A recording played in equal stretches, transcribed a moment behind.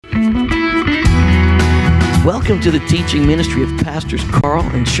Welcome to the teaching ministry of Pastors Carl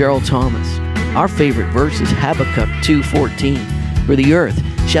and Cheryl Thomas. Our favorite verse is Habakkuk 2:14. For the earth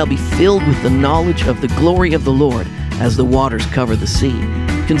shall be filled with the knowledge of the glory of the Lord as the waters cover the sea.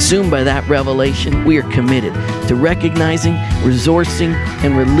 Consumed by that revelation, we are committed to recognizing, resourcing,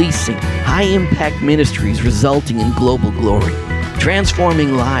 and releasing high-impact ministries resulting in global glory,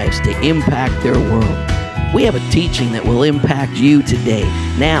 transforming lives to impact their world. We have a teaching that will impact you today.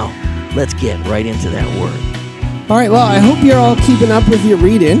 Now, let's get right into that word. All right, well, I hope you're all keeping up with your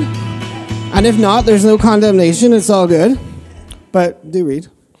reading. And if not, there's no condemnation. It's all good. But do read,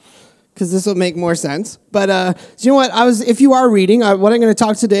 because this will make more sense. But you know what? If you are reading, what I'm going to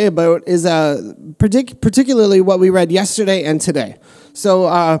talk today about is particularly what we read yesterday and today. So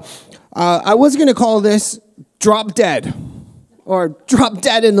I was going to call this Drop Dead, or Drop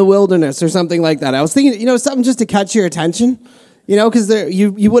Dead in the Wilderness, or something like that. I was thinking, something just to catch your attention. Because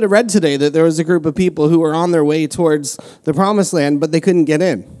you would have read today that there was a group of people who were on their way towards the promised land, but they couldn't get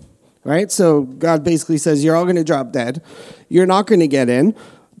in, right? So God basically says, you're all going to drop dead. You're not going to get in.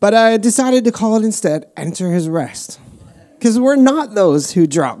 But I decided to call it instead, Enter His Rest. Because we're not those who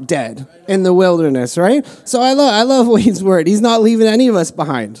drop dead in the wilderness, right? So I love Wayne's word. He's not leaving any of us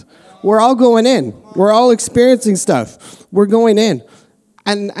behind. We're all going in. We're all experiencing stuff. We're going in.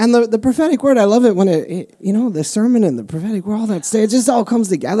 And the prophetic word, I love it when the sermon and the prophetic word, all that stuff, it just all comes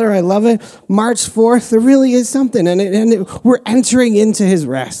together. I love it. March 4th, there really is something, we're entering into His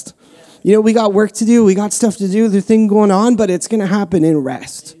rest. We got work to do, we got stuff to do, the thing going on, but it's going to happen in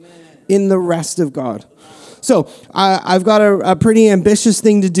rest, in the rest of God. So I've got a pretty ambitious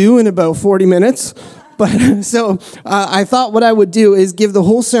thing to do in about 40 minutes. But so I thought what I would do is give the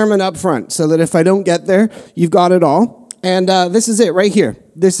whole sermon up front so that if I don't get there, you've got it all. And this is it right here.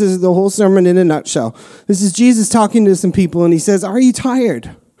 This is the whole sermon in a nutshell. This is Jesus talking to some people, and He says, are you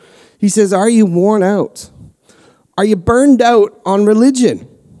tired? He says, are you worn out? Are you burned out on religion?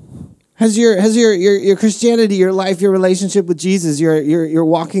 Has your Christianity, your life, your relationship with Jesus, your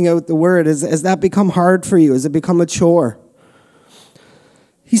walking out the Word, has that become hard for you? Has it become a chore?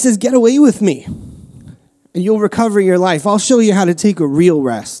 He says, get away with me, and you'll recover your life. I'll show you how to take a real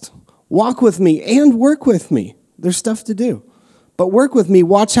rest. Walk with me and work with me. There's stuff to do. But work with me.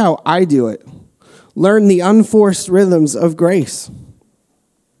 Watch how I do it. Learn the unforced rhythms of grace.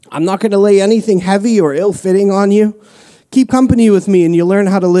 I'm not going to lay anything heavy or ill-fitting on you. Keep company with me and you'll learn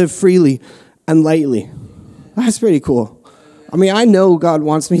how to live freely and lightly. That's pretty cool. I know God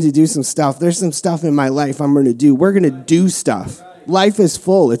wants me to do some stuff. There's some stuff in my life I'm going to do. We're going to do stuff. Life is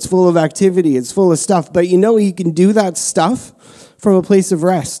full. It's full of activity. It's full of stuff. But you can do that stuff from a place of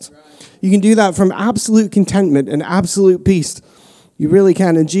rest. You can do that from absolute contentment and absolute peace. You really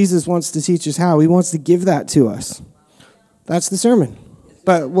can, and Jesus wants to teach us how. He wants to give that to us. That's the sermon.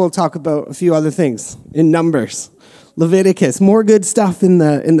 But we'll talk about a few other things in Numbers, Leviticus, more good stuff in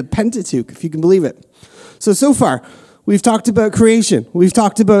the Pentateuch, if you can believe it. So far, we've talked about creation. We've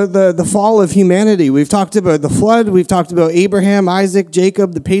talked about the fall of humanity. We've talked about the flood. We've talked about Abraham, Isaac,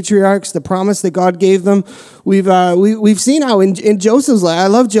 Jacob, the patriarchs, the promise that God gave them. We've seen how in Joseph's life, I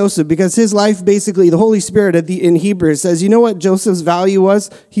love Joseph because his life, basically, the Holy Spirit in Hebrews says, you know what Joseph's value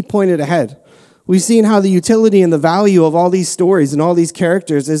was? He pointed ahead. We've seen how the utility and the value of all these stories and all these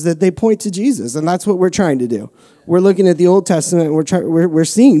characters is that they point to Jesus, and that's what we're trying to do. We're looking at the Old Testament, and we're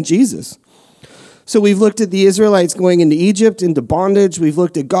seeing Jesus. So we've looked at the Israelites going into Egypt, into bondage. We've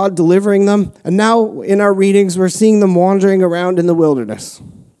looked at God delivering them. And now in our readings, we're seeing them wandering around in the wilderness.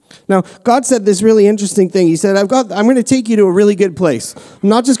 Now, God said this really interesting thing. He said, I'm going to take you to a really good place. I'm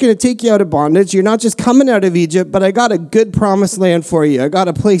not just going to take you out of bondage. You're not just coming out of Egypt, but I got a good promised land for you. I got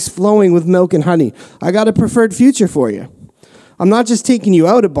a place flowing with milk and honey. I got a preferred future for you. I'm not just taking you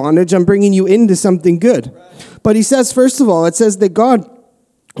out of bondage. I'm bringing you into something good. But he says, first of all, it says that God,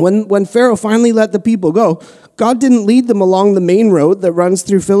 when Pharaoh finally let the people go, God didn't lead them along the main road that runs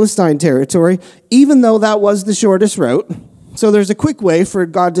through Philistine territory, even though that was the shortest route. So there's a quick way for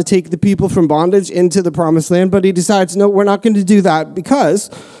God to take the people from bondage into the promised land, but he decides, no, we're not going to do that, because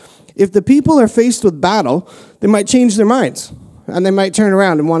if the people are faced with battle, they might change their minds, and they might turn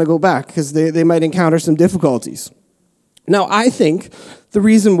around and want to go back, because they might encounter some difficulties. Now, I think the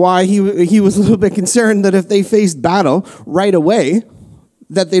reason why he was a little bit concerned that if they faced battle right away,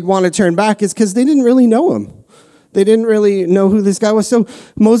 that they'd want to turn back is because they didn't really know him. They didn't really know who this guy was. So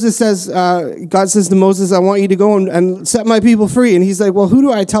Moses says, God says to Moses, I want you to go and set my people free. And he's like, well, who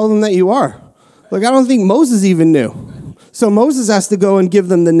do I tell them that you are? Like, I don't think Moses even knew. So Moses has to go and give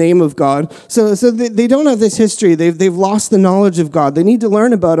them the name of God. So they don't have this history. They've lost the knowledge of God. They need to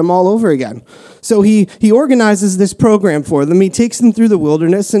learn about him all over again. So he organizes this program for them. He takes them through the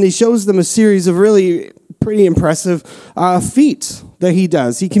wilderness, and he shows them a series of really pretty impressive feats that he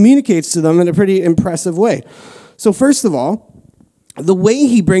does. He communicates to them in a pretty impressive way. So first of all, the way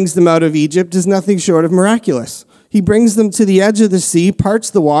he brings them out of Egypt is nothing short of miraculous. He brings them to the edge of the sea, parts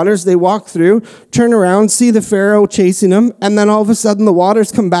the waters, they walk through, turn around, see the Pharaoh chasing them, and then all of a sudden the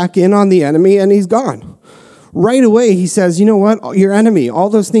waters come back in on the enemy and he's gone. Right away he says, you know what, your enemy, all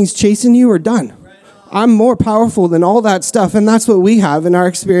those things chasing you are done. I'm more powerful than all that stuff, and that's what we have in our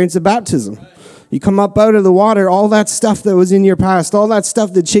experience of baptism. You come up out of the water, all that stuff that was in your past, all that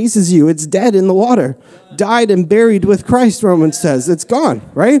stuff that chases you, it's dead in the water. Died and buried with Christ, Romans says. It's gone,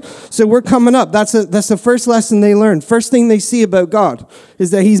 right? So we're coming up. That's the first lesson they learn. First thing they see about God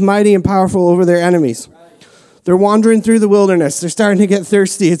is that he's mighty and powerful over their enemies. They're wandering through the wilderness. They're starting to get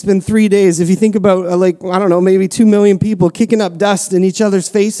thirsty. It's been 3 days. If you think about, maybe 2 million people kicking up dust in each other's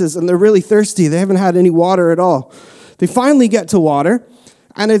faces, and they're really thirsty. They haven't had any water at all. They finally get to water,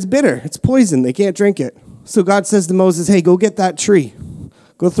 and it's bitter. It's poison. They can't drink it. So God says to Moses, hey, go get that tree.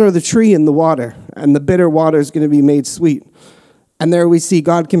 Go throw the tree in the water, and the bitter water is going to be made sweet. And there we see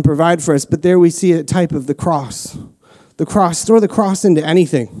God can provide for us, but there we see a type of the cross. The cross, throw the cross into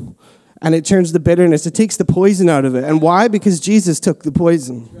anything, and it turns the bitterness. It takes the poison out of it. And why? Because Jesus took the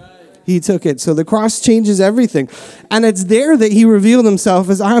poison. He took it. So the cross changes everything. And it's there that he revealed himself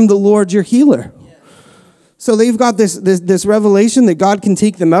as, I am the Lord, your healer. So they've got this revelation that God can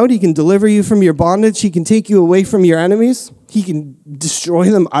take them out. He can deliver you from your bondage. He can take you away from your enemies. He can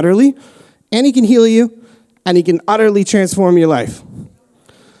destroy them utterly. And he can heal you. And he can utterly transform your life.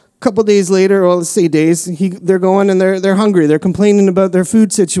 A couple days later, or let's say days, they're going and they're hungry. They're complaining about their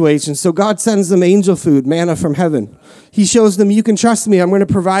food situation. So God sends them angel food, manna from heaven. He shows them, you can trust me. I'm going to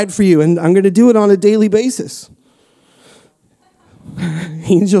provide for you. And I'm going to do it on a daily basis.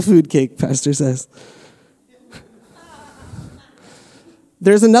 Angel food cake, Pastor says.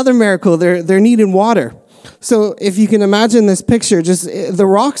 There's another miracle. They're needing water. So if you can imagine this picture, just the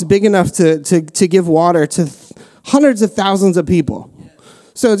rock's big enough to give water to hundreds of thousands of people.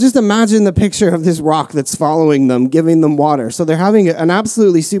 So just imagine the picture of this rock that's following them, giving them water. So they're having an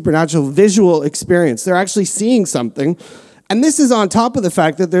absolutely supernatural visual experience. They're actually seeing something. And this is on top of the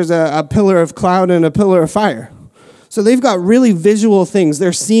fact that there's a pillar of cloud and a pillar of fire. So they've got really visual things.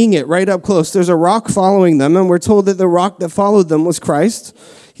 They're seeing it right up close. There's a rock following them, and we're told that the rock that followed them was Christ.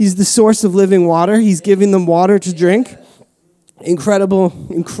 He's the source of living water. He's giving them water to drink. Incredible,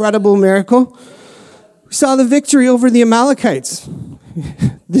 incredible miracle. We saw the victory over the Amalekites.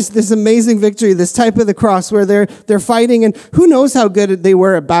 This amazing victory, this type of the cross where they're fighting, and who knows how good they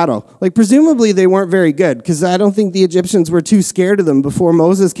were at battle. Like, presumably they weren't very good, because I don't think the Egyptians were too scared of them before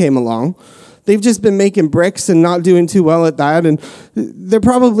Moses came along. They've just been making bricks and not doing too well at that, and they're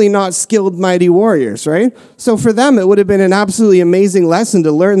probably not skilled, mighty warriors, right? So for them, it would have been an absolutely amazing lesson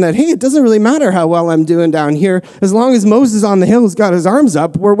to learn that, hey, it doesn't really matter how well I'm doing down here. As long as Moses on the hill has got his arms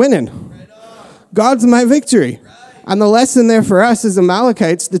up, we're winning. God's my victory. And the lesson there for us as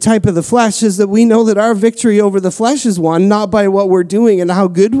Amalekites, the type of the flesh, is that we know that our victory over the flesh is won not by what we're doing and how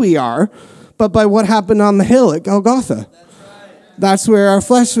good we are, but by what happened on the hill at Golgotha. That's where our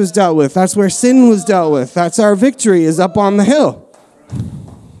flesh was dealt with. That's where sin was dealt with. That's our victory, is up on the hill.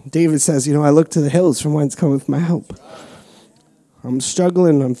 David says, I look to the hills from whence cometh my help. I'm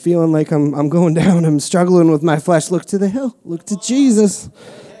struggling. I'm feeling like I'm going down. I'm struggling with my flesh. Look to the hill. Look to Jesus.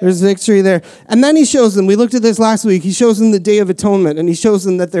 There's victory there. And then he shows them, we looked at this last week, he shows them the Day of Atonement, and he shows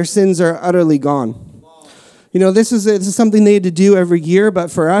them that their sins are utterly gone. This is something they had to do every year,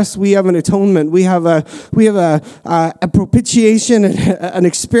 but for us, we have an atonement. We have a propitiation, an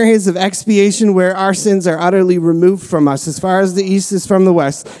experience of expiation where our sins are utterly removed from us, as far as the east is from the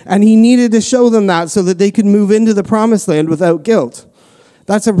west. And he needed to show them that so that they could move into the promised land without guilt.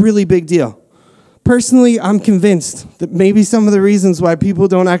 That's a really big deal. Personally, I'm convinced that maybe some of the reasons why people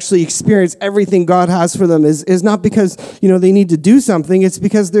don't actually experience everything God has for them is not because, they need to do something. It's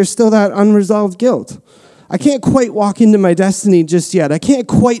because there's still that unresolved guilt. I can't quite walk into my destiny just yet. I can't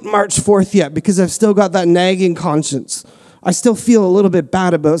quite march forth yet because I've still got that nagging conscience. I still feel a little bit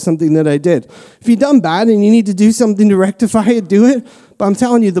bad about something that I did. If you've done bad and you need to do something to rectify it, do it. But I'm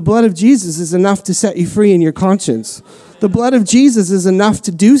telling you, the blood of Jesus is enough to set you free in your conscience. The blood of Jesus is enough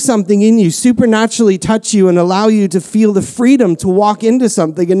to do something in you, supernaturally touch you and allow you to feel the freedom to walk into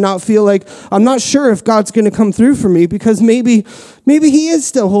something and not feel like, I'm not sure if God's going to come through for me because maybe he is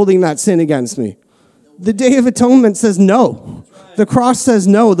still holding that sin against me. The Day of Atonement says no. The cross says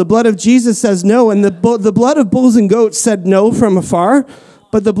no. The blood of Jesus says no. And the blood of bulls and goats said no from afar.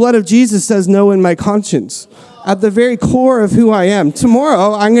 But the blood of Jesus says no in my conscience. at the very core of who I am.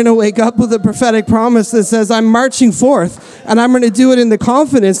 Tomorrow, I'm going to wake up with a prophetic promise that says I'm marching forth, and I'm going to do it in the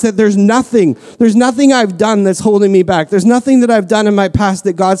confidence that there's nothing I've done that's holding me back. There's nothing that I've done in my past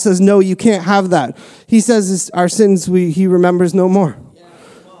that God says, no, you can't have that. He says our sins, he remembers no more.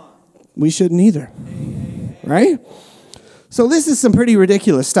 We shouldn't either, right? So this is some pretty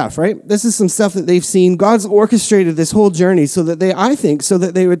ridiculous stuff, right? This is some stuff that they've seen. God's orchestrated this whole journey so that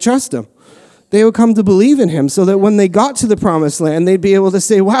they would trust him. They would come to believe in him so that when they got to the promised land, they'd be able to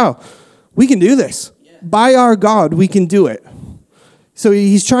say, wow, we can do this. By our God, we can do it. So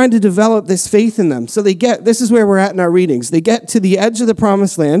he's trying to develop this faith in them. So this is where we're at in our readings. They get to the edge of the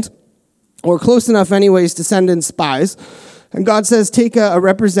promised land, or close enough anyways to send in spies. And God says, take a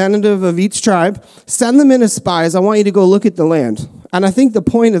representative of each tribe, send them in as spies. I want you to go look at the land. And I think the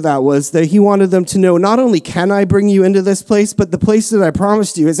point of that was that he wanted them to know, not only can I bring you into this place, but the place that I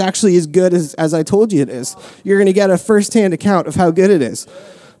promised you is actually as good as I told you it is. You're going to get a firsthand account of how good it is.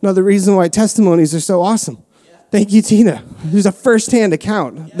 Another reason why testimonies are so awesome. Thank you, Tina. There's a firsthand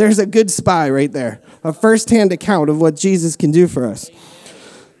account. There's a good spy right there. A firsthand account of what Jesus can do for us.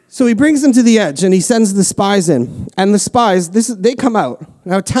 So he brings them to the edge, and he sends the spies in. And the spies, they come out.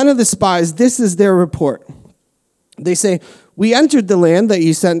 Now, 10 of the spies, this is their report. They say, we entered the land that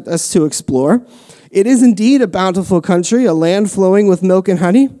you sent us to explore. It is indeed a bountiful country, a land flowing with milk and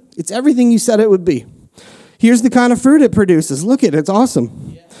honey. It's everything you said it would be. Here's the kind of fruit it produces. Look at it, it's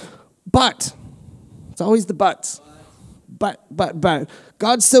awesome. But, it's always the buts. But.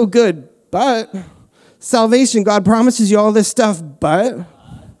 God's so good, but salvation, God promises you all this stuff, but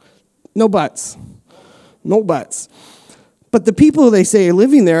no buts. No buts. But the people, they say,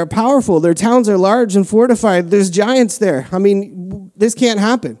 living there are powerful. Their towns are large and fortified. There's giants there. I mean, this can't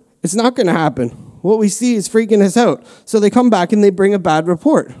happen. It's not going to happen. What we see is freaking us out. So they come back and they bring a bad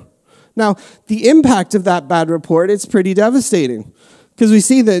report. Now, the impact of that bad report, it's pretty devastating. Because we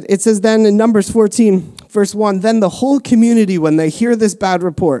see that it says then in Numbers 14, verse 1, then the whole community, when they hear this bad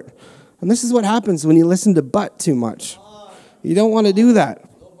report, and this is what happens when you listen to but too much. You don't want to do that.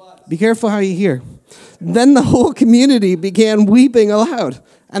 Be careful how you hear. Then the whole community began weeping aloud,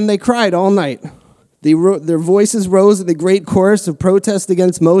 and they cried all night. Their voices rose in the great chorus of protest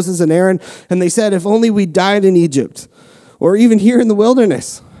against Moses and Aaron, and they said, if only we died in Egypt, or even here in the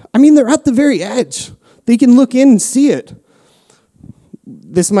wilderness. I mean, they're at the very edge. They can look in and see it.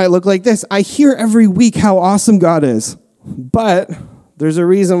 This might look like this. I hear every week how awesome God is, but there's a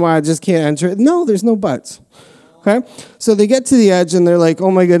reason why I just can't enter it. No, there's no buts. Okay, so they get to the edge and they're like, "Oh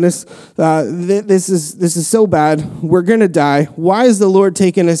my goodness, this is so bad. We're gonna die. Why is the Lord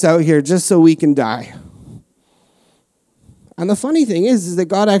taking us out here just so we can die?" And the funny thing is that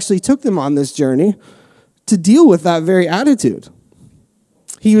God actually took them on this journey to deal with that very attitude.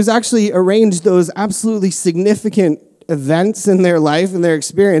 He was actually arranged those absolutely significant events in their life and their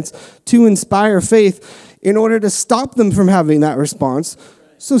experience to inspire faith in order to stop them from having that response.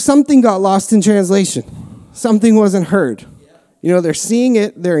 So something got lost in translation. Something wasn't heard. You know, they're seeing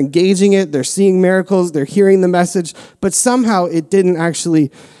it, they're engaging it, they're seeing miracles, they're hearing the message, but somehow it didn't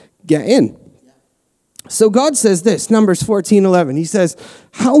actually get in. So God says this, Numbers 14:11. He says,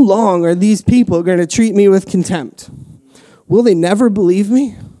 how long are these people going to treat me with contempt? Will they never believe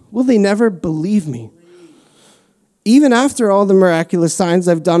me? Will they never believe me? Even after all the miraculous signs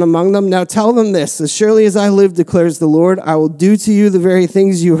I've done among them, now tell them this, as surely as I live, declares the Lord, I will do to you the very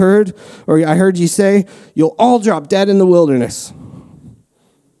things you heard, or I heard you say, you'll all drop dead in the wilderness.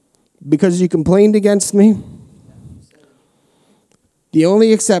 Because you complained against me. The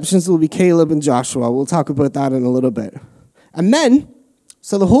only exceptions will be Caleb and Joshua. We'll talk about that in a little bit. And then,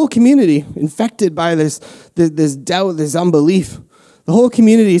 so the whole community, infected by this doubt, this unbelief, the whole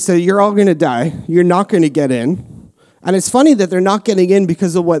community said, you're all going to die. You're not going to get in. And it's funny that they're not getting in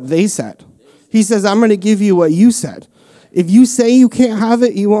because of what they said. He says, I'm going to give you what you said. If you say you can't have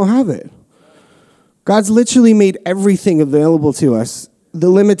it, you won't have it. God's literally made everything available to us. The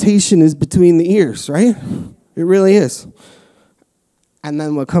limitation is between the ears, right? It really is. And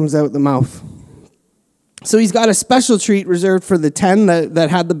then what comes out the mouth. So he's got a special treat reserved for the 10 that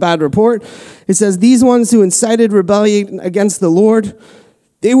had the bad report. It says, these ones who incited rebellion against the Lord,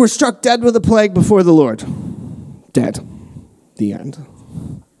 they were struck dead with a plague before the Lord. Dead. The end.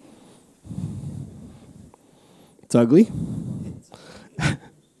 It's ugly.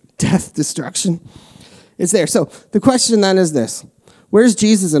 Death, destruction. It's there. So the question then is this. Where's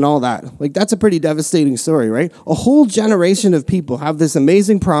Jesus in all that? Like, that's a pretty devastating story, right? A whole generation of people have this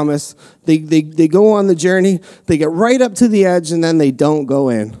amazing promise. They go on the journey. They get right up to the edge, and then they don't go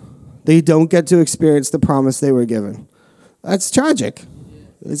in. They don't get to experience the promise they were given. That's tragic.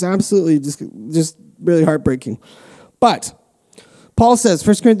 It's absolutely just really heartbreaking. But Paul says,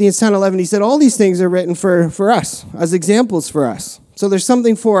 1 Corinthians 10:11, he said, all these things are written for us, as examples for us. So there's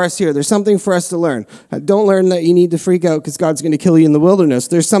something for us here. There's something for us to learn. Don't learn that you need to freak out because God's going to kill you in the wilderness.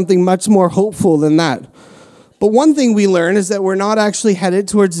 There's something much more hopeful than that. But one thing we learn is that we're not actually headed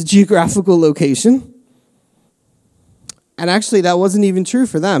towards a geographical location. And actually, that wasn't even true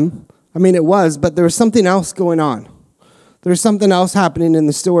for them. I mean, it was, but there was something else going on. There's something else happening in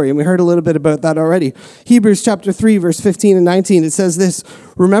the story, and we heard a little bit about that already. Hebrews chapter 3, verse 15 and 19, it says this,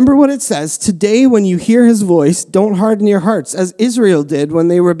 remember what it says, today when you hear his voice, don't harden your hearts, as Israel did when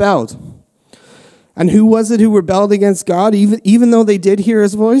they rebelled. And who was it who rebelled against God, even though they did hear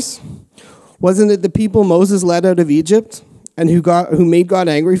his voice? Wasn't it the people Moses led out of Egypt, and who made God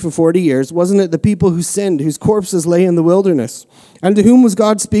angry for 40 years? Wasn't it the people who sinned, whose corpses lay in the wilderness? And to whom was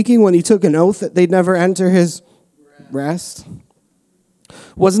God speaking when he took an oath that they'd never enter his rest?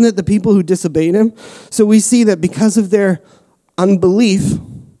 Wasn't it the people who disobeyed him? So we see that because of their unbelief,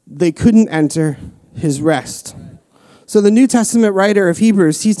 they couldn't enter his rest. So the New Testament writer of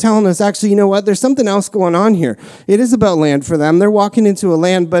Hebrews, he's telling us, actually, you know what? There's something else going on here. It is about land for them. They're walking into a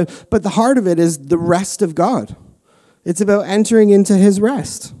land, but the heart of it is the rest of God. It's about entering into his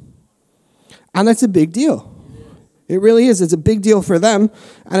rest. And that's a big deal. It really is. It's a big deal for them,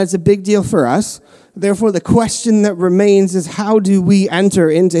 and it's a big deal for us. Therefore, the question that remains is, how do we enter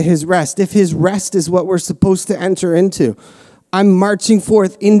into his rest? If his rest is what we're supposed to enter into, I'm marching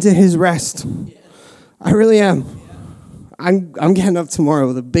forth into his rest. I really am. I'm getting up tomorrow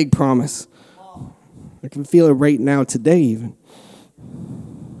with a big promise. I can feel it right now, today even.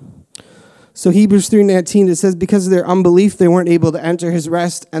 So Hebrews 3:19, it says, because of their unbelief, they weren't able to enter his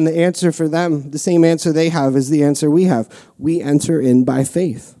rest, and the answer for them, the same answer they have is the answer we have. We enter in by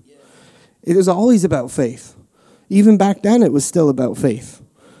faith. It is always about faith. Even back then, it was still about faith.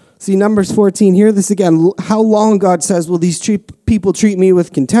 See, Numbers 14, hear this again. How long, God says, will these people treat me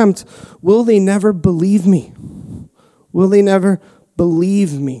with contempt? Will they never believe me? Will they never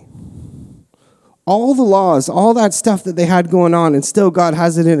believe me? All the laws, all that stuff that they had going on, and still God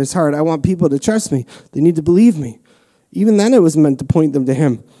has it in his heart. I want people to trust me. They need to believe me. Even then, it was meant to point them to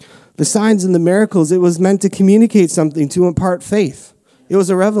him. The signs and the miracles, it was meant to communicate something, to impart faith. It was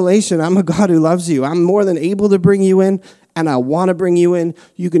a revelation. I'm a God who loves you. I'm more than able to bring you in, and I want to bring you in.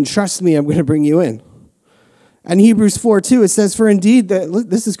 You can trust me. I'm going to bring you in. And Hebrews 4:2, it says, for indeed,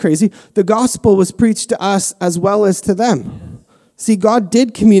 this is crazy, the gospel was preached to us as well as to them. See, God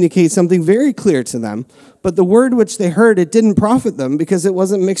did communicate something very clear to them, but the word which they heard, it didn't profit them because it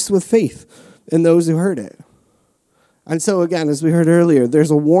wasn't mixed with faith in those who heard it. And so again, as we heard earlier,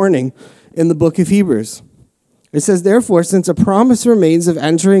 there's a warning in the book of Hebrews. It says, therefore, since a promise remains of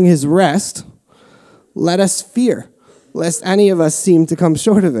entering his rest, let us fear, lest any of us seem to come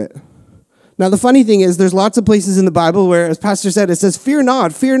short of it. Now, the funny thing is, there's lots of places in the Bible where, as Pastor said, it says, fear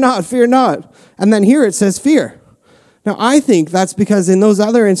not, fear not, fear not. And then here it says fear. Now, I think that's because in those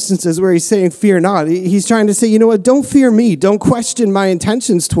other instances where he's saying fear not, he's trying to say, you know what, don't fear me. Don't question my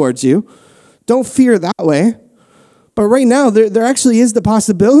intentions towards you. Don't fear that way. But right now, there actually is the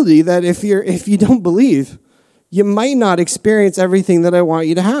possibility that if you don't believe, you might not experience everything that I want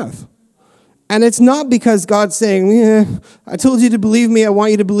you to have. And it's not because God's saying, I told you to believe me, I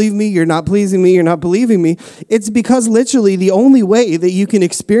want you to believe me, you're not pleasing me, you're not believing me. It's because literally the only way that you can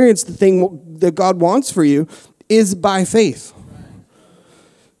experience the thing that God wants for you is by faith.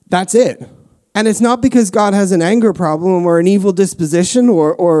 That's it. And it's not because God has an anger problem or an evil disposition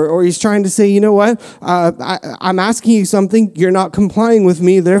or he's trying to say, you know what, I'm asking you something, you're not complying with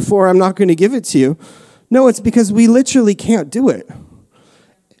me, therefore I'm not going to give it to you. No, it's because we literally can't do it.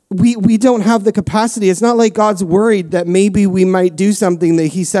 We don't have the capacity. It's not like God's worried that maybe we might do something that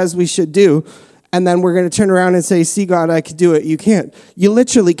he says we should do, and then we're going to turn around and say, see, God, I could do it. You can't. You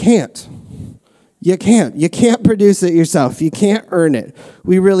literally can't. You can't. You can't produce it yourself. You can't earn it.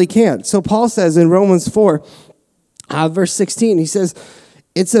 We really can't. So Paul says in Romans 4, verse 16, he says,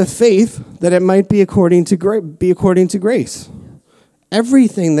 it's a faith that it might be according to grace.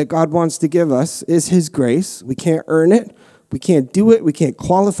 Everything that God wants to give us is his grace. We can't earn it. We can't do it. We can't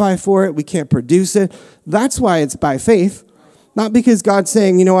qualify for it. We can't produce it. That's why it's by faith. Not because God's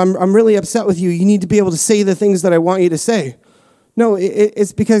saying, you know, I'm really upset with you. You need to be able to say the things that I want you to say. No,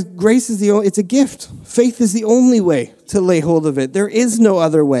 it's because grace is it's a gift. Faith is the only way to lay hold of it. There is no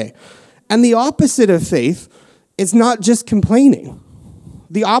other way. And the opposite of faith is not just complaining.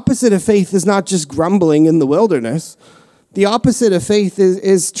 The opposite of faith is not just grumbling in the wilderness. The opposite of faith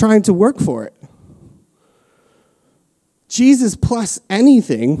is trying to work for it. Jesus plus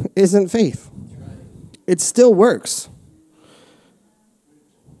anything isn't faith. It still works.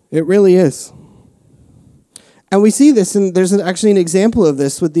 It really is. And we see this, and there's actually an example of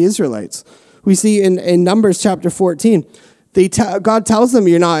this with the Israelites. We see in Numbers chapter 14, God tells them,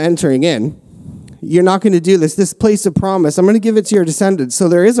 you're not entering in. You're not going to do this place of promise. I'm going to give it to your descendants. So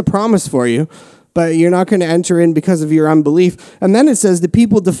there is a promise for you, but you're not going to enter in because of your unbelief. And then it says, the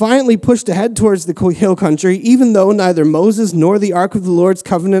people defiantly pushed ahead towards the hill country, even though neither Moses nor the ark of the Lord's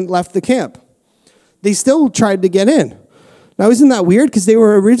covenant left the camp. They still tried to get in. Now, isn't that weird? Because they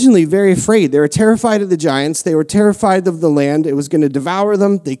were originally very afraid. They were terrified of the giants. They were terrified of the land. It was going to devour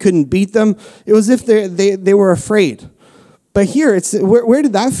them. They couldn't beat them. It was as if they were afraid. But here, where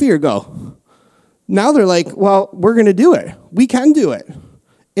did that fear go? Now they're like, well, we're going to do it. We can do it.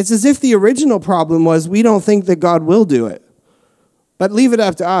 It's as if the original problem was we don't think that God will do it. But leave it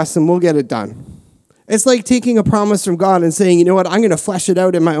up to us and we'll get it done. It's like taking a promise from God and saying, you know what, I'm going to flesh it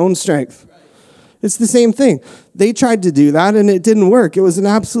out in my own strength. It's the same thing. They tried to do that, and it didn't work. It was an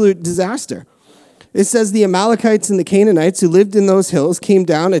absolute disaster. It says the Amalekites and the Canaanites who lived in those hills came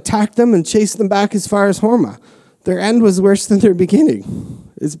down, attacked them, and chased them back as far as Hormah. Their end was worse than their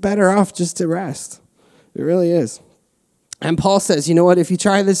beginning. It's better off just to rest. It really is. And Paul says, you know what, if you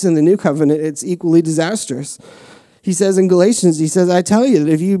try this in the new covenant, it's equally disastrous. He says in Galatians, he says, I tell you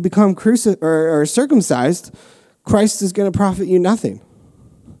that if you become circumcised, Christ is going to profit you nothing.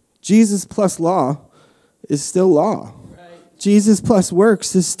 Jesus plus law is still law. Right. Jesus plus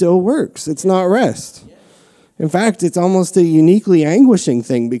works is still works. It's not rest. Yeah. In fact, it's almost a uniquely anguishing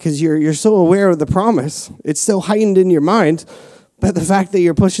thing because you're so aware of the promise. It's so heightened in your mind, but the fact that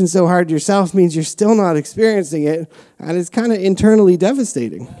you're pushing so hard yourself means you're still not experiencing it, and it's kind of internally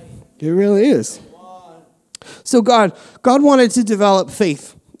devastating. Right. It really is. So God wanted to develop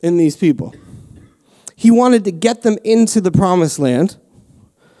faith in these people. He wanted to get them into the promised land.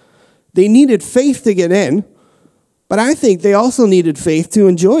 They needed faith to get in, but I think they also needed faith to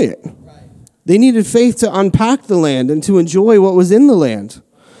enjoy it. Right. They needed faith to unpack the land and to enjoy what was in the land.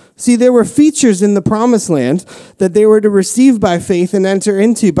 See, there were features in the promised land that they were to receive by faith and enter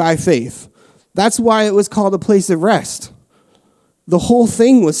into by faith. That's why it was called a place of rest. The whole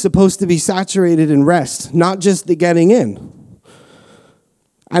thing was supposed to be saturated in rest, not just the getting in.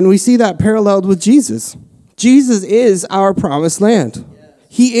 And we see that paralleled with Jesus. Jesus is our promised land.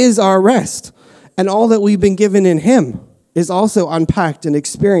 He is our rest, and all that we've been given in him is also unpacked and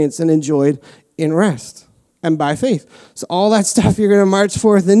experienced and enjoyed in rest and by faith. So all that stuff you're going to march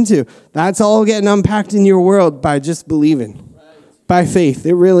forth into, that's all getting unpacked in your world by just believing, by faith.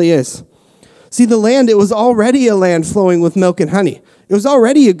 It really is. See, the land, it was already a land flowing with milk and honey. It was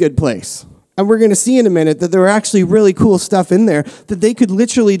already a good place. And we're going to see in a minute that there were actually really cool stuff in there that they could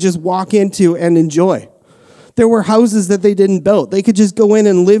literally just walk into and enjoy. There were houses that they didn't build. They could just go in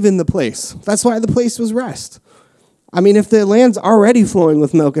and live in the place. That's why the place was rest. I mean, if the land's already flowing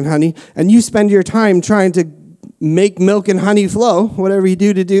with milk and honey, and you spend your time trying to make milk and honey flow, whatever you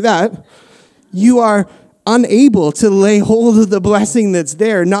do to do that, you are unable to lay hold of the blessing that's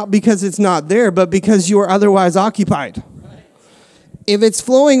there, not because it's not there, but because you are otherwise occupied. Right. If it's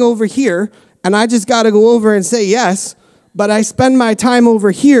flowing over here, and I just got to go over and say yes, but I spend my time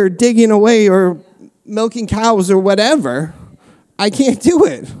over here digging away or milking cows or whatever, I can't do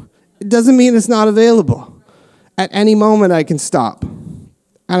it. It doesn't mean it's not available. At any moment, I can stop.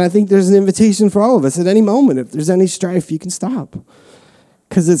 And I think there's an invitation for all of us. At any moment, if there's any strife, you can stop.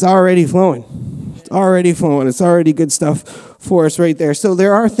 Because it's already flowing. It's already flowing. It's already good stuff for us right there. So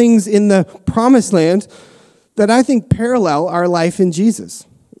there are things in the promised land that I think parallel our life in Jesus.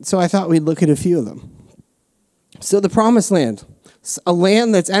 So I thought we'd look at a few of them. So the promised land. A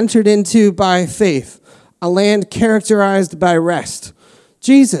land that's entered into by faith. A land characterized by rest.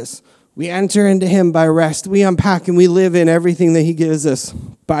 Jesus, we enter into him by rest. We unpack and we live in everything that he gives us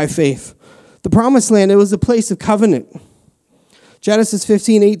by faith. The promised land, it was a place of covenant. Genesis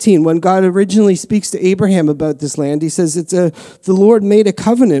 15:18, when God originally speaks to Abraham about this land, he says the Lord made a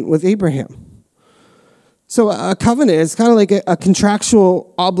covenant with Abraham. So a covenant is kind of like a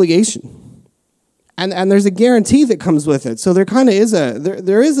contractual obligation. And there's a guarantee that comes with it. So there kind of is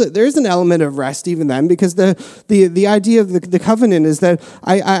there is an element of rest even then, because the idea of the covenant is that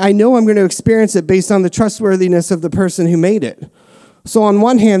I know I'm going to experience it based on the trustworthiness of the person who made it. So on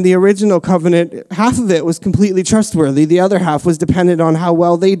one hand, the original covenant, half of it was completely trustworthy. The other half was dependent on how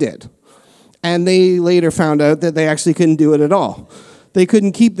well they did. And they later found out that they actually couldn't do it at all. They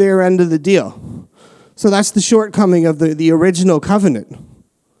couldn't keep their end of the deal. So that's the shortcoming of the original covenant,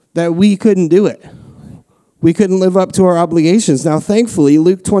 that we couldn't do it. We couldn't live up to our obligations. Now, thankfully,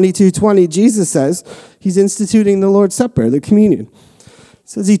 Luke 22:20, Jesus says he's instituting the Lord's Supper, the communion. It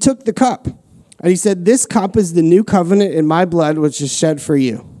says he took the cup, and he said, "This cup is the new covenant in my blood, which is shed for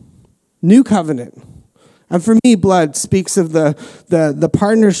you." New covenant. And for me, blood speaks of the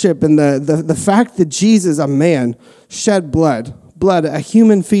partnership and the fact that Jesus, a man, shed blood, a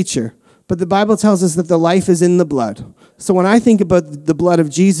human feature. But the Bible tells us that the life is in the blood. So when I think about the blood of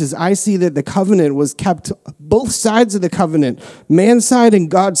Jesus, I see that the covenant was kept, both sides of the covenant, man's side and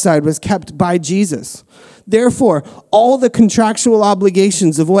God's side, was kept by Jesus. Therefore, all the contractual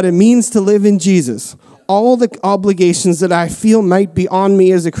obligations of what it means to live in Jesus, all the obligations that I feel might be on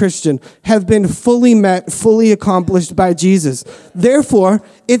me as a Christian, have been fully met, fully accomplished by Jesus. Therefore,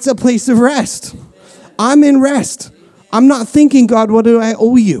 it's a place of rest. I'm in rest. I'm not thinking, God, what do I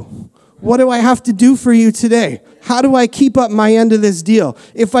owe you? What do I have to do for you today? How do I keep up my end of this deal?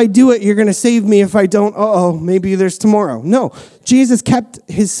 If I do it, you're going to save me. If I don't, maybe there's tomorrow. No, Jesus kept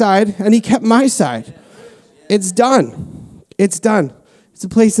his side and he kept my side. It's done. It's done. It's a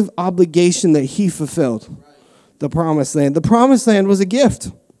place of obligation that he fulfilled. The promised land. The promised land was a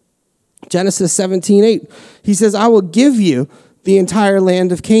gift. Genesis 17:8. He says, I will give you the entire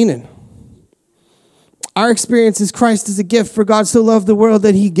land of Canaan. Our experience is Christ is a gift, for God so loved the world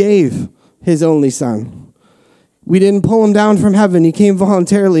that he gave his only son. We didn't pull him down from heaven. He came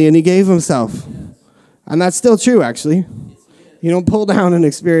voluntarily and he gave himself. And that's still true, actually. You don't pull down an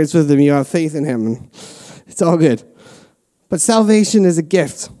experience with him. You have faith in him. And it's all good. But salvation is a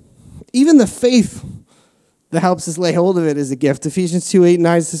gift. Even the faith that helps us lay hold of it is a gift. Ephesians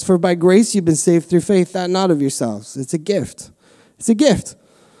 2:8-9 says, for by grace you've been saved through faith, that not of yourselves. It's a gift. It's a gift.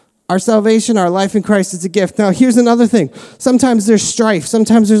 Our salvation, our life in Christ is a gift. Now, here's another thing. Sometimes there's strife.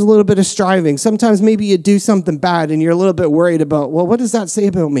 Sometimes there's a little bit of striving. Sometimes maybe you do something bad and you're a little bit worried about, well, what does that say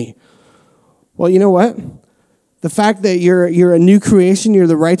about me? Well, you know what? The fact that you're a new creation, you're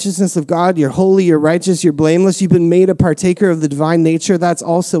the righteousness of God, you're holy, you're righteous, you're blameless, you've been made a partaker of the divine nature, that's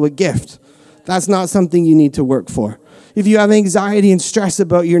also a gift. That's not something you need to work for. If you have anxiety and stress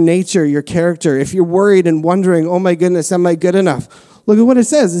about your nature, your character, if you're worried and wondering, oh my goodness, am I good enough? Look at what it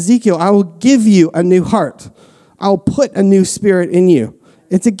says, Ezekiel, I will give you a new heart. I'll put a new spirit in you.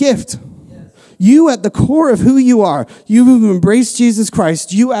 It's a gift. You at the core of who you are, you who've embraced Jesus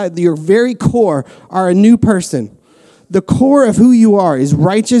Christ, you at your very core are a new person. The core of who you are is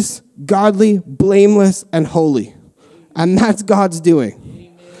righteous, godly, blameless, and holy. And that's God's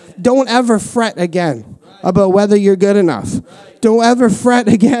doing. Don't ever fret again about whether you're good enough. Don't ever fret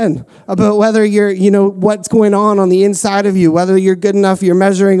again about whether you're, what's going on the inside of you, whether you're good enough, you're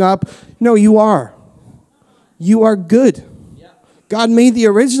measuring up. No, you are. You are good. God made the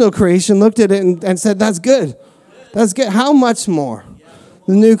original creation, looked at it and said, that's good. That's good. How much more?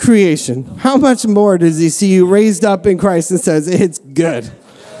 The new creation. How much more does he see you raised up in Christ and says, it's good.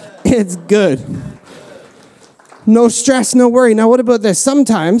 It's good. No stress, no worry. Now, what about this?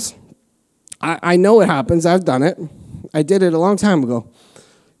 Sometimes, I know it happens. I've done it. I did it a long time ago.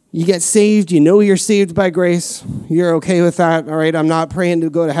 You get saved. You know you're saved by grace. You're okay with that. All right, I'm not praying to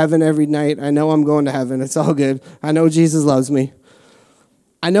go to heaven every night. I know I'm going to heaven. It's all good. I know Jesus loves me.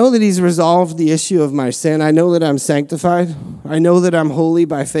 I know that he's resolved the issue of my sin. I know that I'm sanctified. I know that I'm holy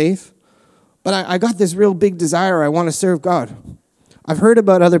by faith. But I got this real big desire. I want to serve God. I've heard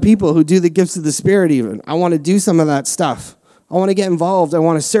about other people who do the gifts of the Spirit even. I want to do some of that stuff. I want to get involved. I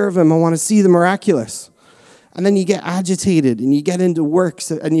want to serve him. I want to see the miraculous. And then you get agitated and you get into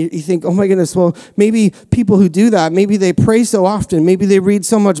works and you think, oh my goodness, well, maybe people who do that, maybe they pray so often, maybe they read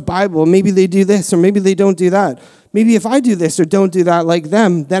so much Bible, maybe they do this or maybe they don't do that. Maybe if I do this or don't do that like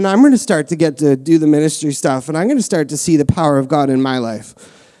them, then I'm going to start to get to do the ministry stuff and I'm going to start to see the power of God in my life.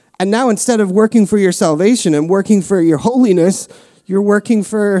 And now instead of working for your salvation and working for your holiness, you're working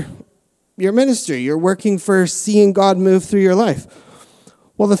for your ministry. You're working for seeing God move through your life.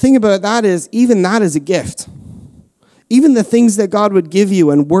 Well, the thing about that is even that is a gift. Even the things that God would give you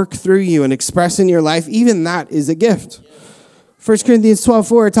and work through you and express in your life, even that is a gift. 1 Corinthians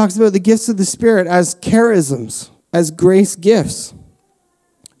 12:4, it talks about the gifts of the Spirit as charisms, as grace gifts.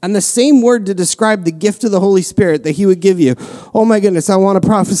 And the same word to describe the gift of the Holy Spirit that he would give you. Oh my goodness, I want to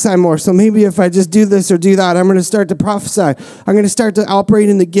prophesy more. So maybe if I just do this or do that, I'm going to start to prophesy. I'm going to start to operate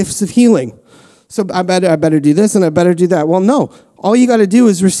in the gifts of healing. So I better do this and I better do that. Well, no. All you got to do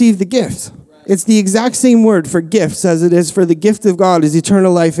is receive the gift. It's the exact same word for gifts as it is for the gift of God is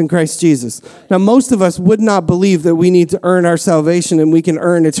eternal life in Christ Jesus. Now, most of us would not believe that we need to earn our salvation and we can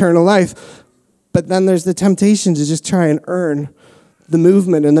earn eternal life. But then there's the temptation to just try and earn the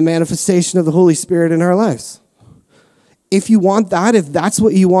movement and the manifestation of the Holy Spirit in our lives. If you want that, if that's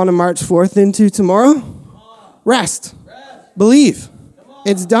what you want to march forth into tomorrow, rest. Believe.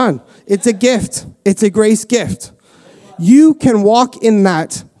 It's done. It's a gift. It's a grace gift. You can walk in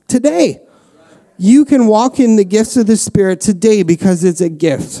that today. You can walk in the gifts of the Spirit today because it's a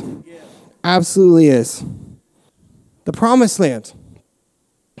gift. Absolutely is. The promised land.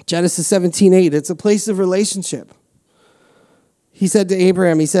 Genesis 17:8. It's a place of relationship. He said to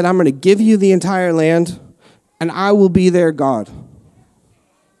Abraham, he said, I'm going to give you the entire land, and I will be their God.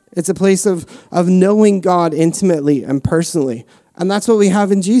 It's a place of knowing God intimately and personally. And that's what we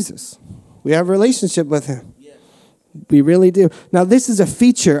have in Jesus. We have a relationship with him. Yes. We really do. Now, this is a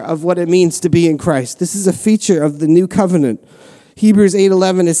feature of what it means to be in Christ. This is a feature of the new covenant. Hebrews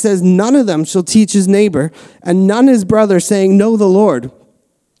 8:11, it says, none of them shall teach his neighbor, and none his brother, saying, know the Lord.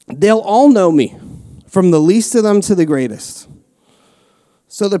 They'll all know me, from the least of them to the greatest.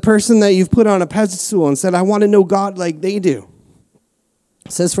 So the person that you've put on a pedestal and said, I want to know God like they do,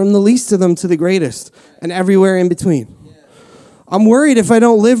 it says from the least of them to the greatest, and everywhere in between. I'm worried if I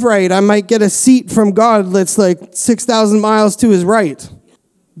don't live right, I might get a seat from God that's like 6,000 miles to his right.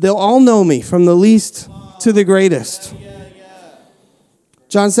 They'll all know me, from the least to the greatest.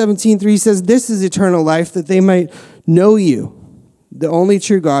 John 17:3 says, this is eternal life, that they might know you, the only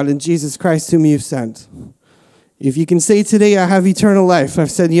true God, and Jesus Christ whom you've sent. If you can say today, I have eternal life,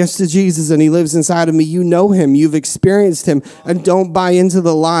 I've said yes to Jesus and he lives inside of me, you know him, you've experienced him, and don't buy into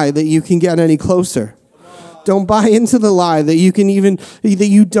the lie that you can get any closer. Don't buy into the lie that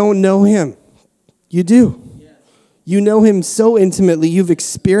you don't know him. You do. You know him so intimately, you've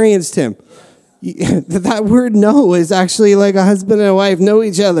experienced him. That word know is actually like a husband and a wife know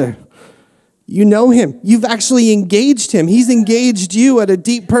each other. You know him. You've actually engaged him. He's engaged you at a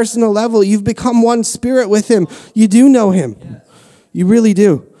deep personal level. You've become one spirit with him. You do know him. You really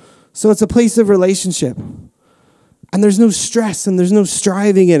do. So it's a place of relationship. And there's no stress and there's no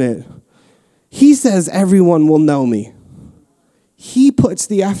striving in it. He says everyone will know me. He puts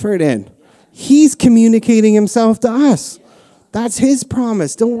the effort in. He's communicating himself to us. That's his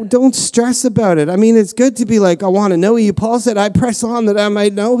promise. Don't stress about it. I mean, it's good to be like, I want to know you. Paul said, I press on that I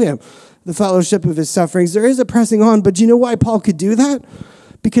might know him. The fellowship of his sufferings. There is a pressing on, but you know why Paul could do that?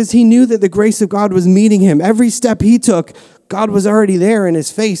 Because he knew that the grace of God was meeting him. Every step he took, God was already there in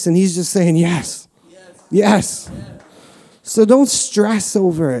his face, and he's just saying, yes. Yes. So don't stress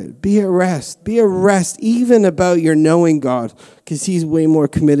over it. Be at rest. Be at rest even about your knowing God, because he's way more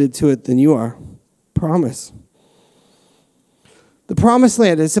committed to it than you are. Promise. The promised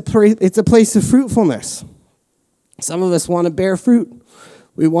land, it's a place of fruitfulness. Some of us want to bear fruit.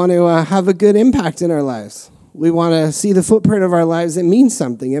 We want to have a good impact in our lives. We want to see the footprint of our lives. It means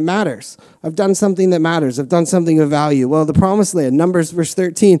something. It matters. I've done something that matters. I've done something of value. Well, the promised land, Numbers verse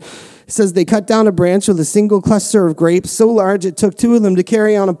 13, it says they cut down a branch with a single cluster of grapes so large it took two of them to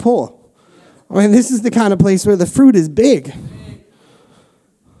carry on a pole. I mean, this is the kind of place where the fruit is big.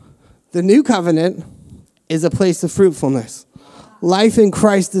 The new covenant is a place of fruitfulness. Life in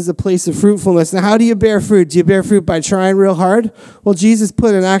Christ is a place of fruitfulness. Now, how do you bear fruit? Do you bear fruit by trying real hard? Well, Jesus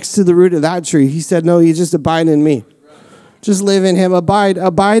put an axe to the root of that tree. He said, no, you just abide in me. Just live in him. Abide.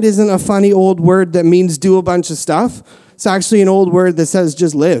 Abide isn't a funny old word that means do a bunch of stuff. It's actually an old word that says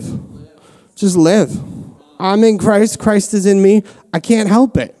just live. Just live. I'm in Christ. Christ is in me. I can't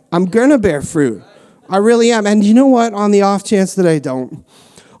help it. I'm going to bear fruit. I really am. And you know what? On the off chance that I don't.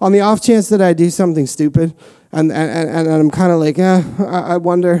 On the off chance that I do something stupid, and I'm kind of like, I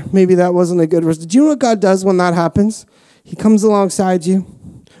wonder, maybe that wasn't a good verse. Do you know what God does when that happens? He comes alongside you,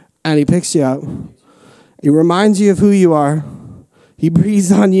 and he picks you up. He reminds you of who you are. He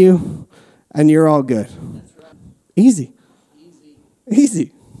breathes on you, and you're all good. Easy.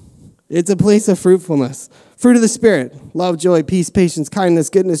 Easy. It's a place of fruitfulness. Fruit of the Spirit, love, joy, peace, patience, kindness,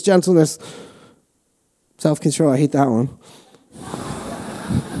 goodness, gentleness, self-control. I hate that one.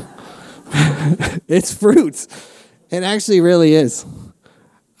 It's fruit. It actually really is.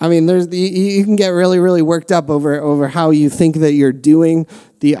 I mean, you can get really, really worked up over how you think that you're doing,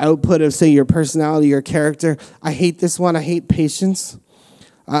 the output of, say, your personality, your character. I hate this one. I hate patience.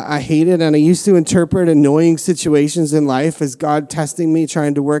 I hate it, and I used to interpret annoying situations in life as God testing me,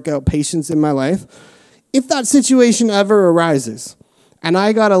 trying to work out patience in my life. If that situation ever arises, and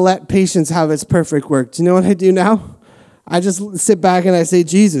I got to let patience have its perfect work, do you know what I do now? I just sit back and I say,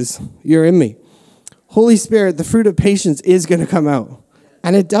 Jesus, you're in me. Holy Spirit, the fruit of patience is going to come out.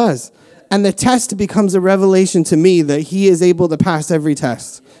 And it does. And the test becomes a revelation to me that he is able to pass every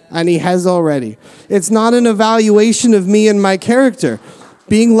test. And he has already. It's not an evaluation of me and my character.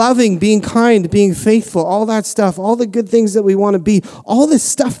 Being loving, being kind, being faithful, all that stuff, all the good things that we want to be, all this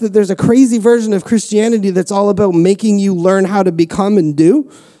stuff that there's a crazy version of Christianity that's all about making you learn how to become and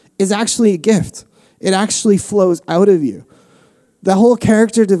do, is actually a gift. It actually flows out of you. The whole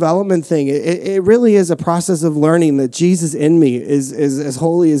character development thing, it really is a process of learning that Jesus in me is as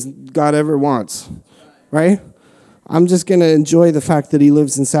holy as God ever wants, right? I'm just going to enjoy the fact that he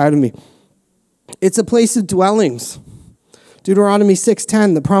lives inside of me. It's a place of dwellings. Deuteronomy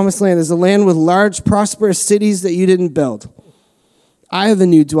 6:10, the promised land is a land with large, prosperous cities that you didn't build. I have a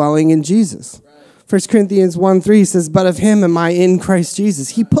new dwelling in Jesus. 1 Corinthians 1:3 says, but of him am I in Christ Jesus.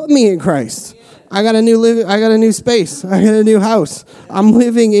 He put me in Christ. I got a new space. I got a new house. I'm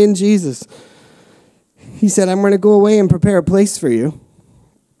living in Jesus. He said, I'm going to go away and prepare a place for you.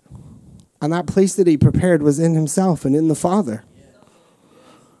 And that place that he prepared was in himself and in the Father.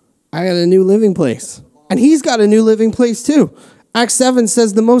 I got a new living place. And he's got a new living place too. Acts 7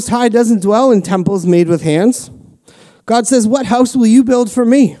 says the Most High doesn't dwell in temples made with hands. God says, what house will you build for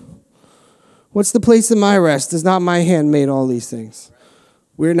me? What's the place of my rest? Is not my hand made all these things?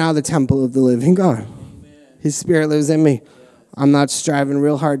 We're now the temple of the living God. His Spirit lives in me. I'm not striving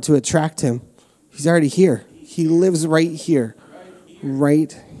real hard to attract him. He's already here. He lives right here.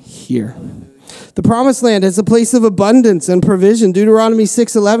 Right here. The promised land is a place of abundance and provision. Deuteronomy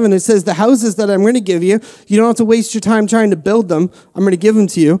 6:11, it says, the houses that I'm going to give you, you don't have to waste your time trying to build them. I'm going to give them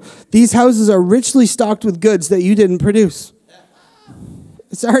to you. These houses are richly stocked with goods that you didn't produce.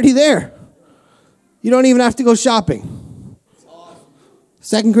 It's already there. You don't even have to go shopping.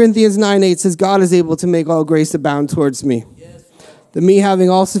 2 Corinthians 9:8 says, God is able to make all grace abound towards me. That me having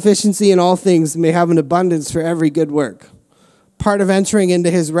all sufficiency in all things may have an abundance for every good work. Part of entering into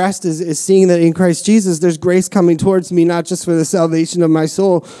his rest is seeing that in Christ Jesus, there's grace coming towards me, not just for the salvation of my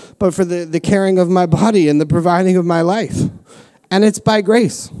soul, but for the caring of my body and the providing of my life. And it's by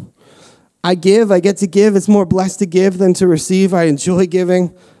grace. I get to give. It's more blessed to give than to receive. I enjoy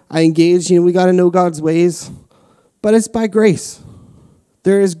giving. I engage. We got to know God's ways. But it's by grace.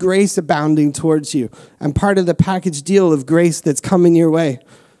 There is grace abounding towards you. And part of the package deal of grace that's coming your way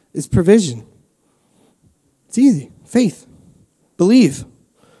is provision. It's easy. Faith. Believe.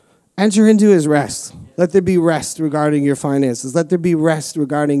 Enter into his rest. Let there be rest regarding your finances. Let there be rest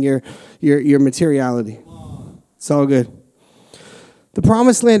regarding your materiality. It's all good. The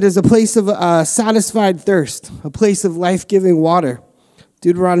promised land is a place of satisfied thirst, a place of life-giving water.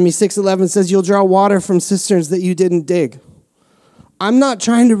 Deuteronomy 6:11 says you'll draw water from cisterns that you didn't dig. I'm not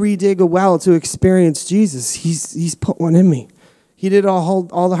trying to redig a well to experience Jesus. He's put one in me. He did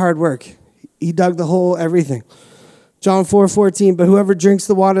all the hard work. He dug the hole, everything. John 4:14, but whoever drinks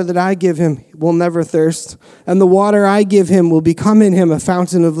the water that I give him will never thirst, and the water I give him will become in him a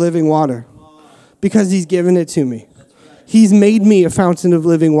fountain of living water, because he's given it to me. He's made me a fountain of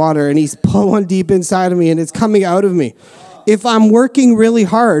living water, and he's put one deep inside of me, and it's coming out of me. If I'm working really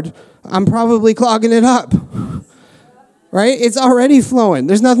hard, I'm probably clogging it up, right? It's already flowing.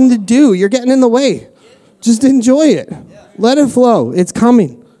 There's nothing to do. You're getting in the way. Just enjoy it. Let it flow. It's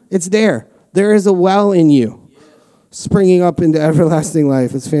coming. It's there. There is a well in you, springing up into everlasting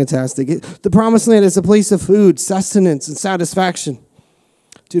life. It's fantastic. The promised land is a place of food, sustenance, and satisfaction.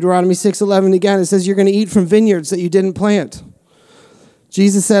 Deuteronomy 6:11 again, it says you're going to eat from vineyards that you didn't plant.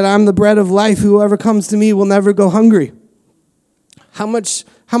 Jesus said, I'm the bread of life. Whoever comes to me will never go hungry. How much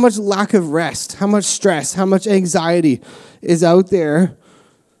lack of rest, how much stress, how much anxiety is out there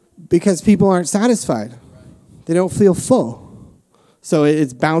because people aren't satisfied. They don't feel full. So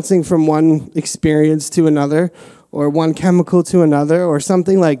it's bouncing from one experience to another, or one chemical to another, or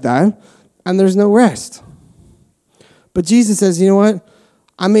something like that, and there's no rest. But Jesus says, you know what?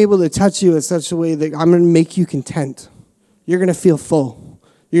 I'm able to touch you in such a way that I'm going to make you content. You're going to feel full.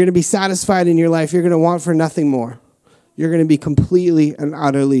 You're going to be satisfied in your life. You're going to want for nothing more. You're going to be completely and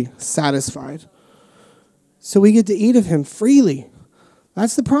utterly satisfied. So we get to eat of him freely.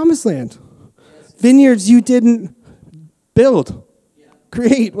 That's the promised land. Vineyards you didn't build,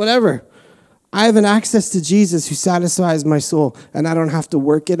 create, whatever. I have an access to Jesus who satisfies my soul, and I don't have to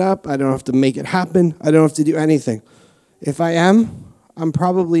work it up. I don't have to make it happen. I don't have to do anything. If I am, I'm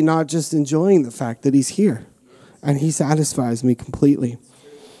probably not just enjoying the fact that he's here, and he satisfies me completely.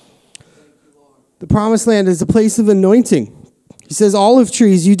 The promised land is a place of anointing. He says olive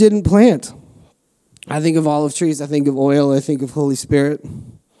trees you didn't plant. I think of olive trees. I think of oil. I think of Holy Spirit.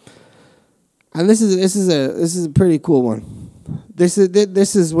 And this is a pretty cool one. This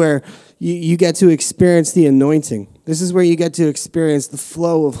is where you get to experience the anointing. This is where you get to experience the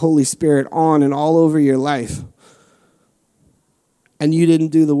flow of Holy Spirit on and all over your life. And you didn't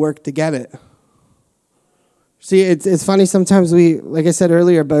do the work to get it. See, it's funny sometimes like I said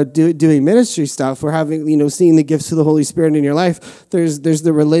earlier about doing ministry stuff, we're having, seeing the gifts of the Holy Spirit in your life. There's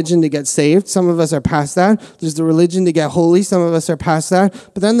the religion to get saved. Some of us are past that. There's the religion to get holy. Some of us are past that.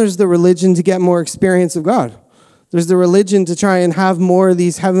 But then there's the religion to get more experience of God. There's the religion to try and have more of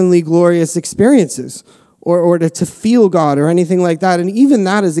these heavenly, glorious experiences, or to feel God or anything like that. And even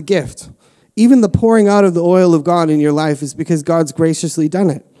that is a gift. Even the pouring out of the oil of God in your life is because God's graciously done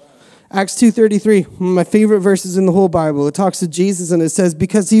it. Acts 2:33, one of my favorite verses in the whole Bible. It talks to Jesus and it says,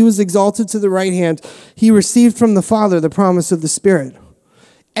 because he was exalted to the right hand, he received from the Father the promise of the Spirit.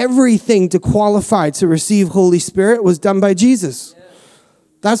 Everything to qualify to receive Holy Spirit was done by Jesus.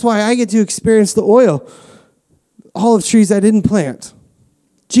 That's why I get to experience the oil. Olive trees I didn't plant.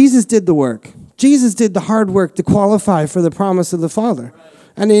 Jesus did the work. Jesus did the hard work to qualify for the promise of the Father.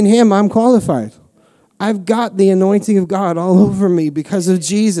 And in him, I'm qualified. I've got the anointing of God all over me because of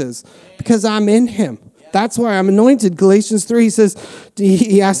Jesus, because I'm in him. That's why I'm anointed. Galatians 3 says,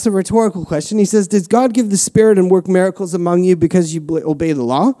 he asks a rhetorical question. He says, does God give the Spirit and work miracles among you because you obey the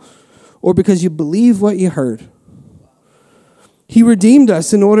law or because you believe what you heard? He redeemed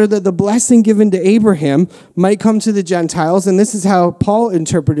us in order that the blessing given to Abraham might come to the Gentiles. And this is how Paul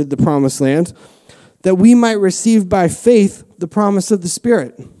interpreted the promised land, that we might receive by faith the promise of the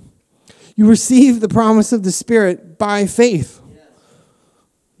Spirit. You receive the promise of the Spirit by faith.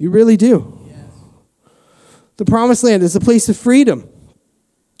 You really do. The promised land is a place of freedom.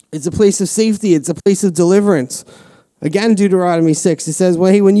 It's a place of safety. It's a place of deliverance. Again, Deuteronomy 6, it says,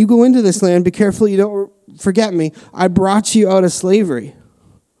 well, hey, when you go into this land, be careful you don't forget me. I brought you out of slavery.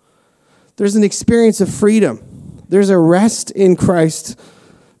 There's an experience of freedom. There's a rest in Christ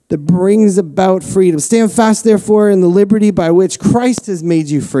that brings about freedom. Stand fast, therefore, in the liberty by which Christ has made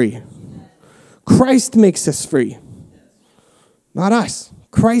you free. Christ makes us free. Not us.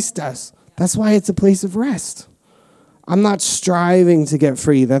 Christ does. That's why it's a place of rest. I'm not striving to get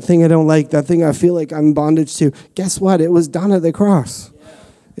free. That thing I don't like, that thing I feel like I'm in bondage to. Guess what? It was done at the cross.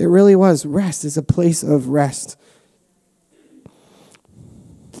 It really was. Rest is a place of rest.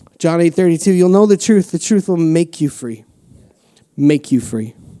 John 8:32, you'll know the truth will make you free. Make you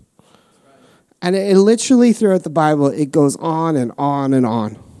free. And it literally throughout the Bible, it goes on and on and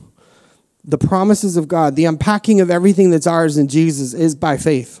on. The promises of God, the unpacking of everything that's ours in Jesus is by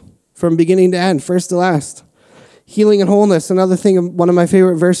faith. From beginning to end, first to last. Healing and wholeness, another thing, one of my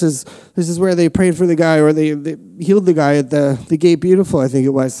favorite verses. This is where they prayed for the guy, or they healed the guy at the Gate Beautiful, I think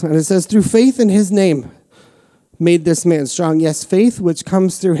it was. And it says, through faith in his name made this man strong. Yes, faith which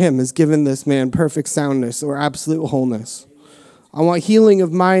comes through him has given this man perfect soundness or absolute wholeness. I want healing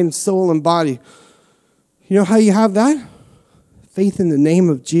of mind, soul, and body. You know how you have that? Faith in the name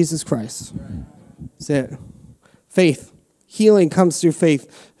of Jesus Christ. That's it. Faith. Healing comes through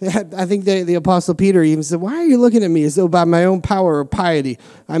faith. I think the Apostle Peter even said, why are you looking at me as though by my own power or piety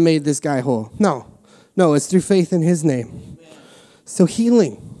I made this guy whole? No, it's through faith in his name. So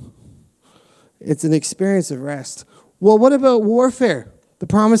healing. It's an experience of rest. Well, what about warfare? The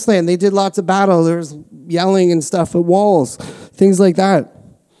Promised Land, they did lots of battle. There was yelling and stuff at walls, things like that.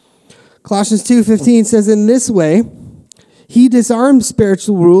 Colossians 2:15 says, in this way, he disarmed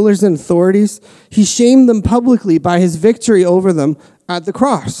spiritual rulers and authorities. He shamed them publicly by his victory over them at the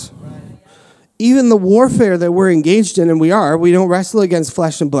cross. Even the warfare that we're engaged in, and we don't wrestle against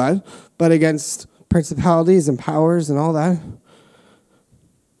flesh and blood, but against principalities and powers and all that.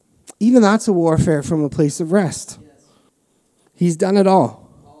 Even that's a warfare from a place of rest. He's done it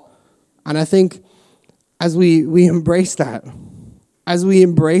all. And I think as we embrace that, as we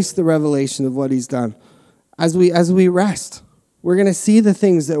embrace the revelation of what he's done, as we rest, we're going to see the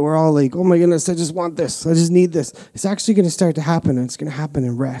things that we're all like, oh my goodness, I just want this. I just need this. It's actually going to start to happen, and it's going to happen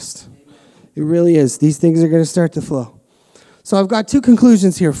in rest. It really is. These things are going to start to flow. So I've got two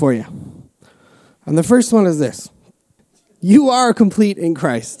conclusions here for you. And the first one is this. You are complete in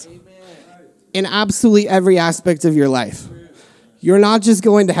Christ. In absolutely every aspect of your life. You're not just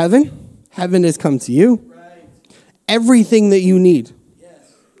going to heaven. Heaven has come to you. Everything that you need.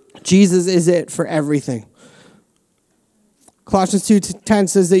 Jesus is it for everything. Colossians 2:10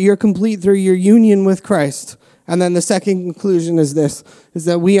 says that you're complete through your union with Christ. And then the second conclusion is this, is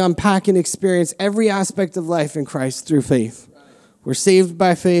that we unpack and experience every aspect of life in Christ through faith. We're saved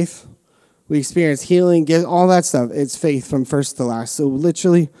by faith. We experience healing, all that stuff. It's faith from first to last. So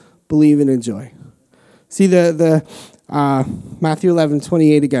literally believe and enjoy. See the Matthew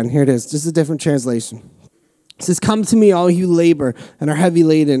 11:28 again. Here it is. Just a different translation. It says, come to me, all you labor and are heavy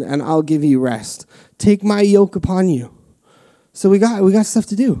laden, and I'll give you rest. Take my yoke upon you. So we got stuff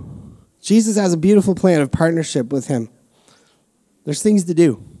to do. Jesus has a beautiful plan of partnership with him. There's things to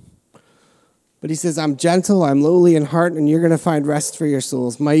do. But he says, I'm gentle, I'm lowly in heart, and you're going to find rest for your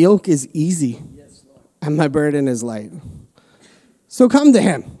souls. My yoke is easy, and my burden is light. So come to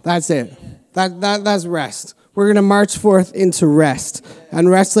him. That's it. That's rest. We're going to march forth into rest. And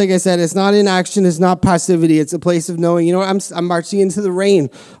rest, like I said, it's not inaction, it's not passivity. It's a place of knowing, you know what, I'm marching into the rain.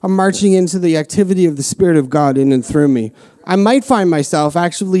 I'm marching into the activity of the Spirit of God in and through me. I might find myself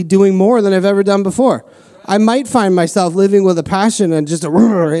actually doing more than I've ever done before. I might find myself living with a passion and just a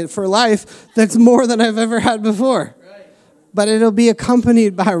roar for life that's more than I've ever had before. But it'll be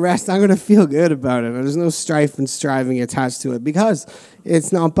accompanied by rest. I'm going to feel good about it. There's no strife and striving attached to it because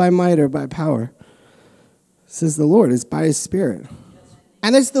it's not by might or by power. Says the Lord, it's by his Spirit.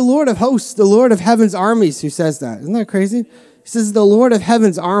 And it's the Lord of hosts, the Lord of heaven's armies who says that. Isn't that crazy? He says the Lord of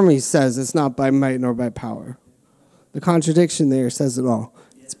heaven's armies says it's not by might nor by power. The contradiction there says it all.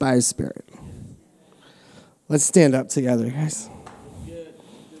 It's by his Spirit. Let's stand up together, guys.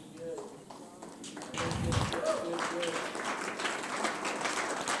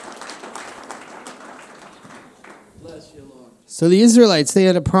 So the Israelites, they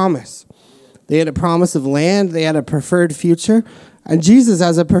had a promise. They had a promise of land. They had a preferred future. And Jesus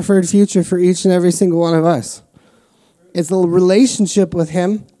has a preferred future for each and every single one of us. It's a relationship with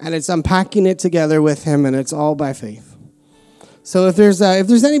him, and it's unpacking it together with him, and it's all by faith. So if there's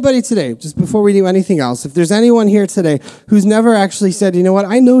anybody today, just before we do anything else, if there's anyone here today who's never actually said, you know what,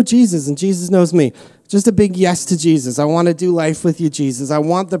 I know Jesus and Jesus knows me, just a big yes to Jesus. I want to do life with you, Jesus. I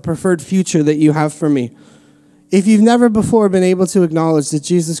want the preferred future that you have for me. If you've never before been able to acknowledge that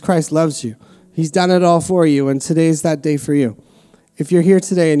Jesus Christ loves you, he's done it all for you, and today's that day for you. If you're here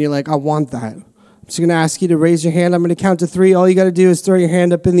today and you're like, I want that, I'm just going to ask you to raise your hand. I'm going to count to 3. All you got to do is throw your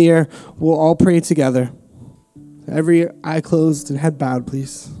hand up in the air. We'll all pray together. Every eye closed and head bowed,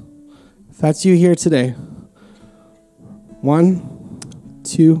 please. If that's you here today. 1,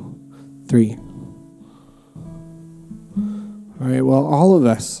 2, 3. All right, well, all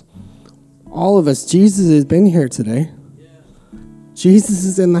of us, Jesus has been here today. Jesus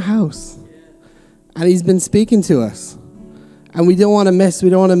is in the house. And he's been speaking to us. And we don't want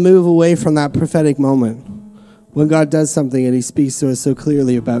to move away from that prophetic moment when God does something and he speaks to us so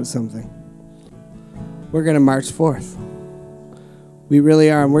clearly about something. We're going to march forth. We really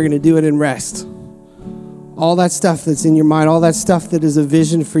are, and we're going to do it in rest. All that stuff that's in your mind, all that stuff that is a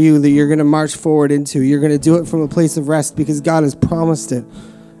vision for you that you're going to march forward into, you're going to do it from a place of rest because God has promised it.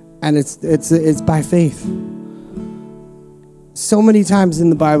 And it's by faith. So many times in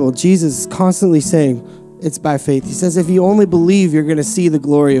the Bible, Jesus is constantly saying, it's by faith. He says, if you only believe, you're going to see the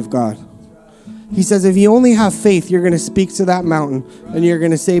glory of God. He says, if you only have faith, you're going to speak to that mountain and you're going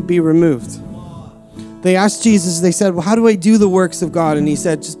to say, be removed. They asked Jesus, they said, well, how do I do the works of God? And he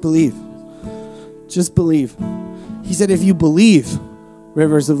said, just believe. Just believe. He said, if you believe,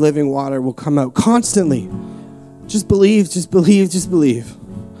 rivers of living water will come out constantly. Just believe, just believe, just believe.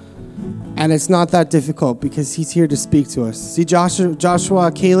 And it's not that difficult because he's here to speak to us. See,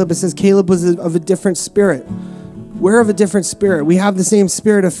 Joshua, Caleb, it says Caleb was of a different spirit. We're of a different spirit. We have the same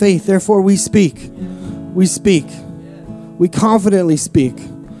spirit of faith. Therefore, we speak. We speak. We confidently speak.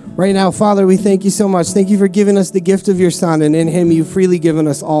 Right now, Father, we thank you so much. Thank you for giving us the gift of your Son, and in him you've freely given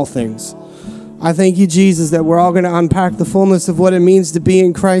us all things. I thank you, Jesus, that we're all going to unpack the fullness of what it means to be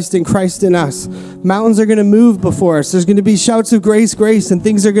in Christ and Christ in us. Mountains are going to move before us. There's going to be shouts of grace, grace, and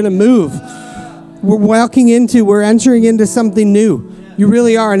things are going to move. We're entering into something new. You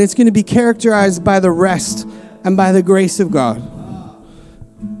really are, and it's going to be characterized by the rest and by the grace of God.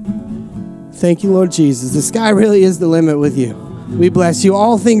 Thank you, Lord Jesus. The sky really is the limit with you. We bless you.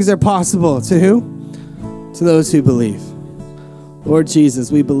 All things are possible. To who? To those who believe. Lord Jesus,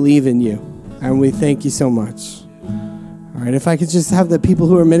 we believe in you. And we thank you so much. All right, if I could just have the people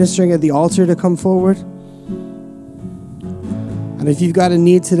who are ministering at the altar to come forward. And if you've got a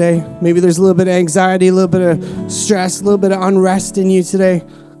need today, maybe there's a little bit of anxiety, a little bit of stress, a little bit of unrest in you today,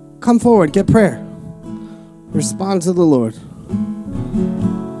 come forward, get prayer. Respond to the Lord.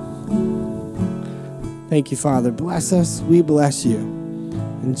 Thank you, Father. Bless us. We bless you.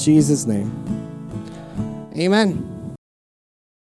 In Jesus' name. Amen.